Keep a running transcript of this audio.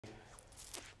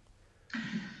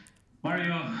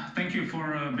Mario, thank you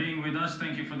for being with us.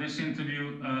 Thank you for this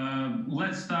interview.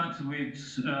 Let's start with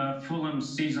Fulham's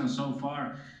season so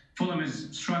far. Fulham is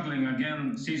struggling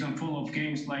again, season full of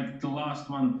games like the last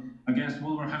one against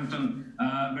Wolverhampton,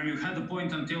 where you had the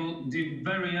point until the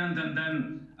very end and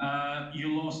then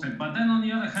you lost it. But then on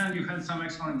the other hand, you had some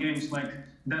excellent games like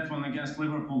that one against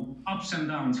Liverpool. Ups and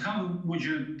downs. How would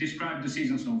you describe the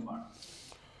season so far?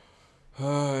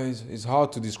 It's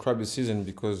hard to describe the season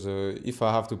because if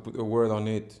I have to put a word on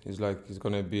it, it's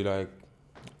gonna be like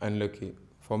unlucky.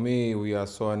 For me, we are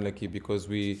so unlucky because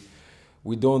we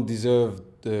don't deserve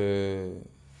the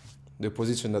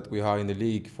position that we are in the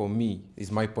league. For me,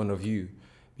 is my point of view,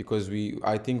 because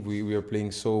I think we are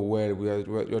playing so well. We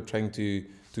are trying to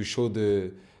show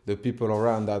the people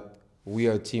around that we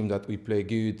are a team that we play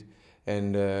good,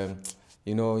 and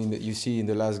you see in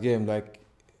the last game, like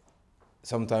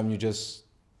sometimes you just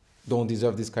don't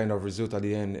deserve this kind of result at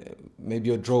the end. Maybe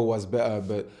a draw was better,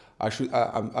 but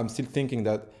I'm still thinking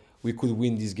that we could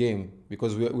win this game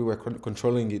because we were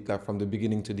controlling it like from the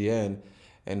beginning to the end,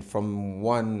 and from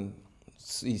one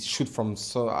he shoot from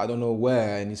so I don't know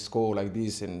where and he score like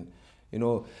this, and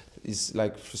it's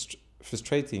like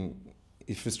frustrating.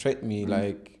 It frustrates me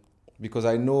like because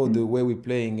I know the way we're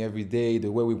playing every day,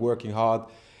 the way we're working hard,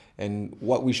 and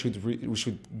what we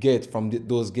should get from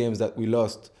those games that we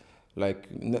lost, like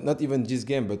not even this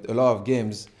game, but a lot of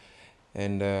games,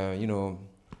 and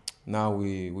now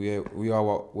we are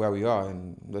where we are,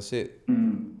 and that's it.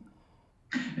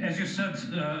 As you said,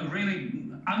 really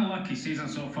unlucky season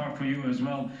so far for you as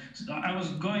well. I was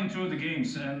going through the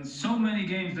games, and so many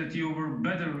games that you were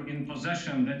better in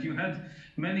possession, that you had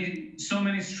so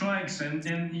many strikes,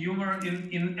 and you were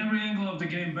in every angle of the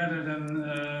game better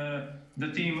than the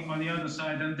team on the other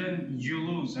side, and then you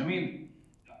lose. I mean,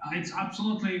 it's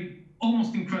absolutely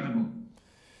almost incredible.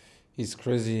 It's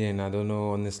crazy, and I don't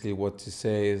know honestly what to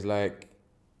say. It's like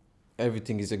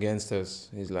everything is against us.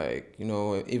 It's like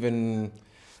even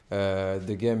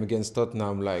the game against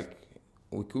Tottenham, like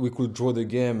we could draw the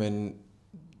game, and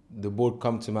the ball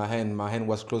come to my hand. My hand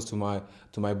was close to my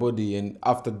body, and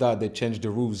after that they changed the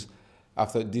rules.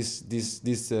 After this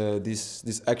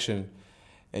action,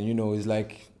 and it's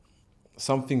like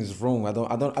something's wrong. I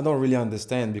don't really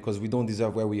understand because we don't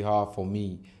deserve where we are. For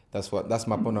me, that's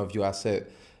my point of view. I said,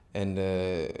 and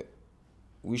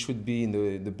we should be in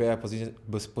the better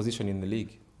position in the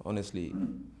league. Honestly,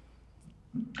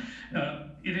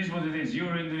 it is what it is.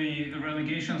 You're in the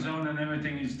relegation zone, and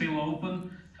everything is still open.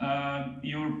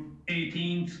 You're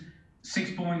 18th,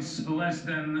 6 points less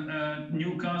than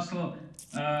Newcastle,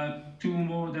 2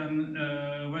 more than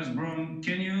West Brom.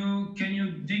 Can you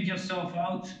dig yourself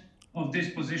out of this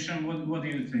position? What do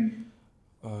you think?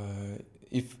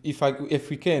 If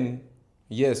we can,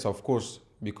 yes, of course,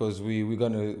 because we're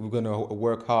gonna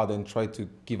work hard and try to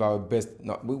give our best.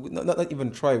 Not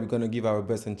even try. We're gonna give our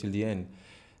best until the end.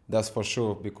 That's for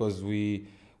sure, because we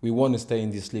want to stay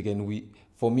in this league, and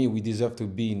for me we deserve to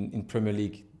be in Premier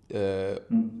League.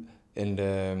 And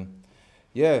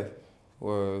yeah,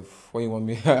 what you want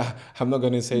me? I'm not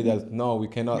gonna say that no, we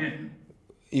cannot. Yeah.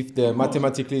 If the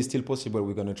mathematically is still possible,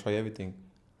 we're gonna try everything.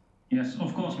 Yes,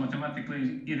 of course,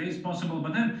 mathematically it is possible.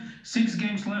 But then 6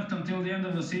 games left until the end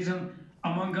of the season.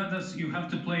 Among others, you have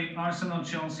to play Arsenal,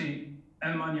 Chelsea,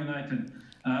 and Man United.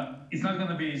 It's not going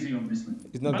to be easy, obviously.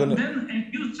 It's not But gonna. then,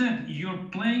 as you said, you're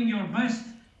playing your best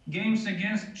games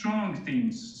against strong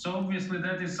teams. So obviously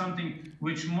that is something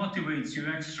which motivates you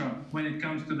extra when it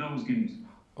comes to those games.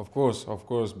 Of course,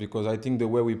 because I think the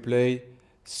way we play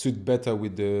suit better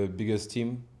with the biggest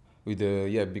team,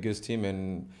 biggest team,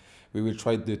 and we will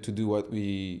try to do what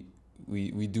we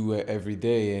do every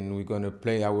day, and we're gonna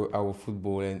play our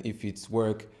football, and if it's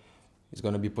work, it's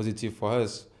gonna be positive for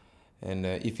us, and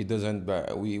if it doesn't,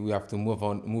 but we have to move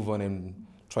on and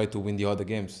try to win the other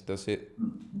games. That's it.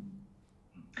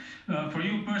 For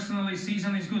you personally,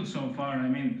 season is good so far. I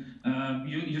mean,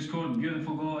 you scored a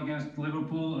beautiful goal against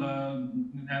Liverpool,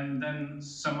 and then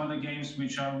some other games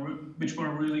which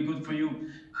were really good for you.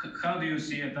 How do you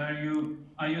see it?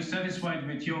 Are you satisfied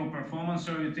with your performance,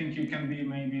 or you think you can be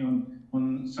maybe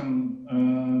on some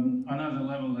another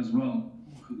level as well?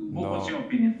 What's No. your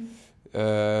opinion?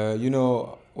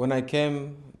 When I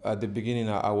came at the beginning,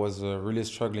 I was really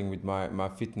struggling with my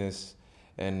fitness,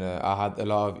 and I had a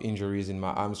lot of injuries in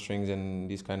my hamstrings and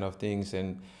these kind of things.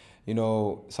 And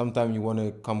sometimes you want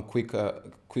to come quicker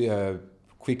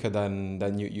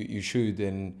than you should,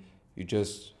 and you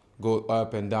just go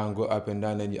up and down,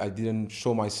 and I didn't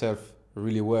show myself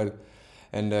really well.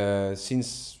 And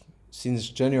since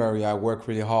January, I worked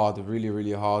really hard,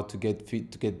 really hard to get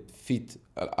fit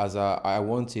as I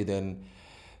wanted, and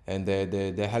and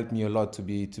they help me a lot to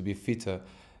be fitter,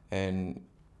 and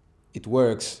it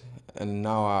works. And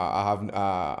now I have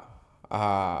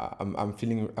I'm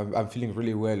feeling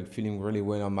really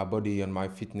well on my body, on my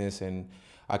fitness, and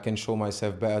I can show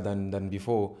myself better than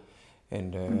before,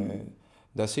 and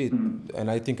that's it.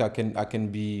 And I think I can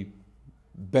be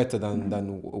better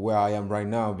than where I am right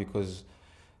now, because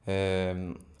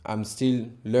I'm still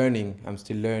learning. I'm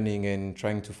still learning and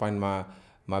trying to find my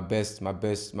best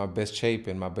shape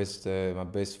and my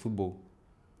best football.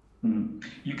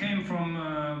 You came from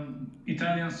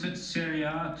Italian Serie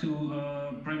A to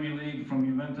Premier League from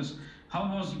Juventus.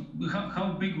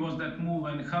 How big was that move,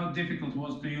 and how difficult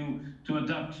was to you to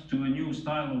adapt to a new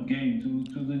style of game,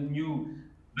 to the new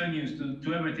venues,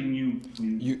 to everything new for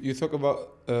you? You talk about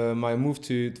my move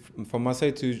from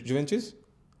Marseille to Juventus?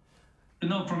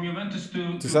 No, from Juventus to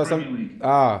Premier Southampton. League.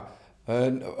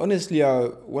 Honestly,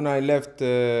 when I left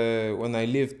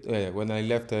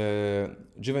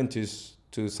Juventus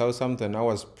to Southampton, I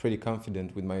was pretty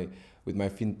confident with my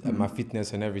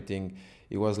fitness and everything.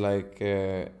 It was like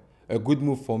a good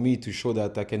move for me to show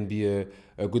that I can be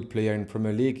a good player in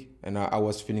Premier League, and I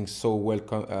was feeling so well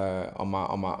on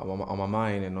my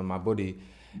mind and on my body.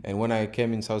 And when I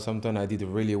came in Southampton, I did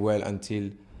really well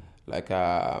until like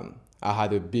I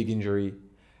had a big injury,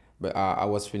 but I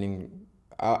was feeling.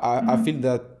 I feel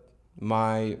that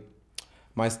my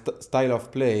style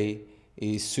of play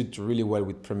is suit really well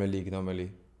with Premier League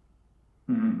normally.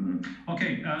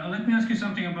 Okay, let me ask you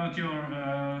something about your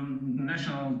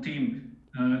national team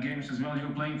games as well.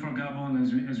 You're playing for Gabon,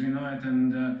 as we know it,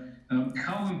 and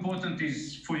how important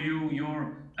is for you your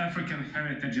African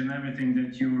heritage and everything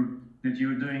that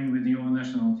you're doing with your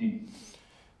national team?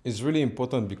 It's really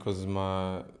important because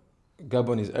my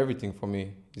Gabon is everything for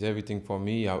me. It's everything for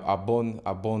me. I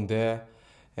born there,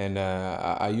 and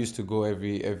I used to go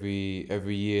every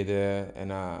year there,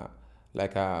 and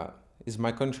it's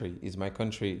my country. It's my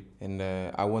country, and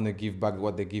I want to give back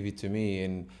what they give it to me,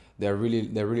 and they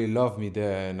really love me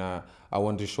there, and I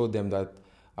want to show them that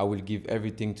I will give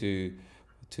everything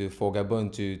for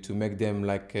Gabon to make them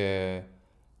like a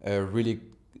really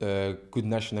good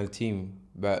national team,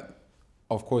 but.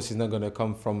 Of course, it's not gonna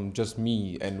come from just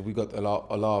me, and we got a lot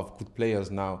of good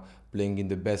players now playing in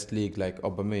the best league like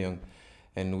Aubameyang,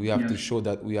 and we have to show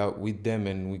that we are with them,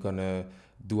 and we're gonna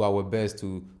do our best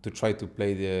to try to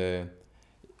play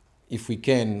if we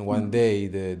can one day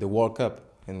the World Cup,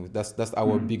 and that's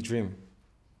our big dream.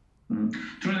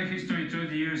 Through the history, through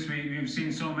the years, we've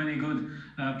seen so many good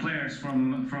players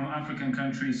from African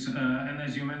countries, and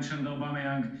as you mentioned,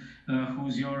 Aubameyang,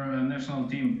 who's your national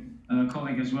team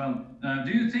colleague as well.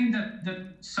 Do you think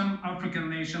that some African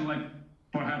nation, like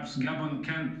perhaps Gabon,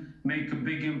 can make a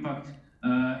big impact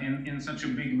in such a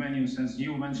big venues, as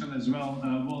you mentioned as well,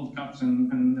 World Cups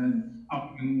and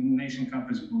African Nation Cup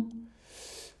as well?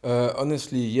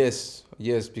 Honestly, yes,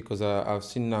 because I've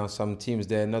seen now some teams,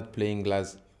 they're not playing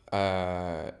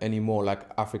anymore like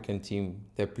African team.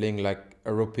 They're playing like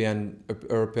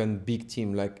European big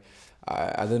team. Like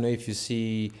I don't know if you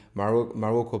see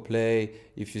Morocco play,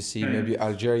 if you see maybe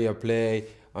Algeria play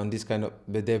on this kind of,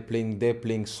 but they're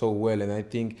playing so well. And I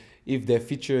think if they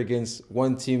feature against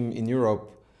one team in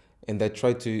Europe and they're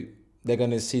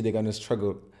gonna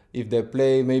struggle. If they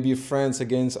play maybe France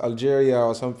against Algeria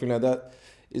or something like that,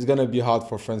 it's gonna be hard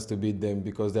for France to beat them,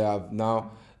 because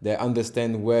they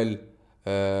understand well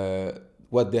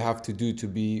what they have to do to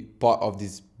be part of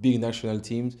these big national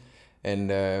teams, and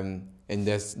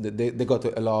they got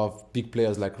a lot of big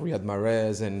players like Riyad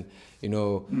Mahrez, and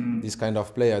this kind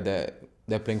of player that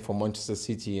they're playing for Manchester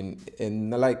City, and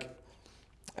like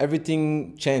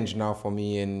everything changed now for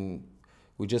me, and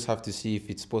we just have to see if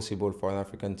it's possible for an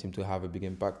African team to have a big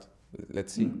impact.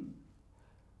 Let's see.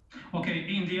 Okay,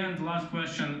 in the end, last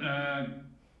question.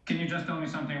 Can you just tell me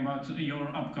something about your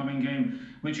upcoming game,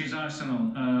 which is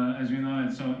Arsenal, as we know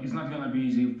it? So it's not going to be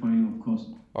easy for you, of course.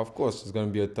 Of course, it's going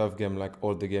to be a tough game, like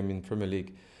all the game in Premier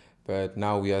League. But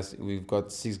now we've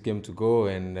got 6 games to go,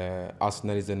 and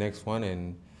Arsenal is the next one.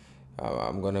 And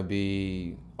I'm going to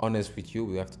be honest with you.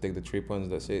 We have to take the 3 points.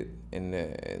 That's it, and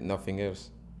nothing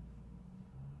else.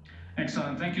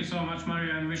 Excellent. Thank you so much,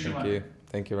 Mario, and wish you luck. Thank you.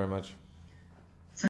 Thank you very much.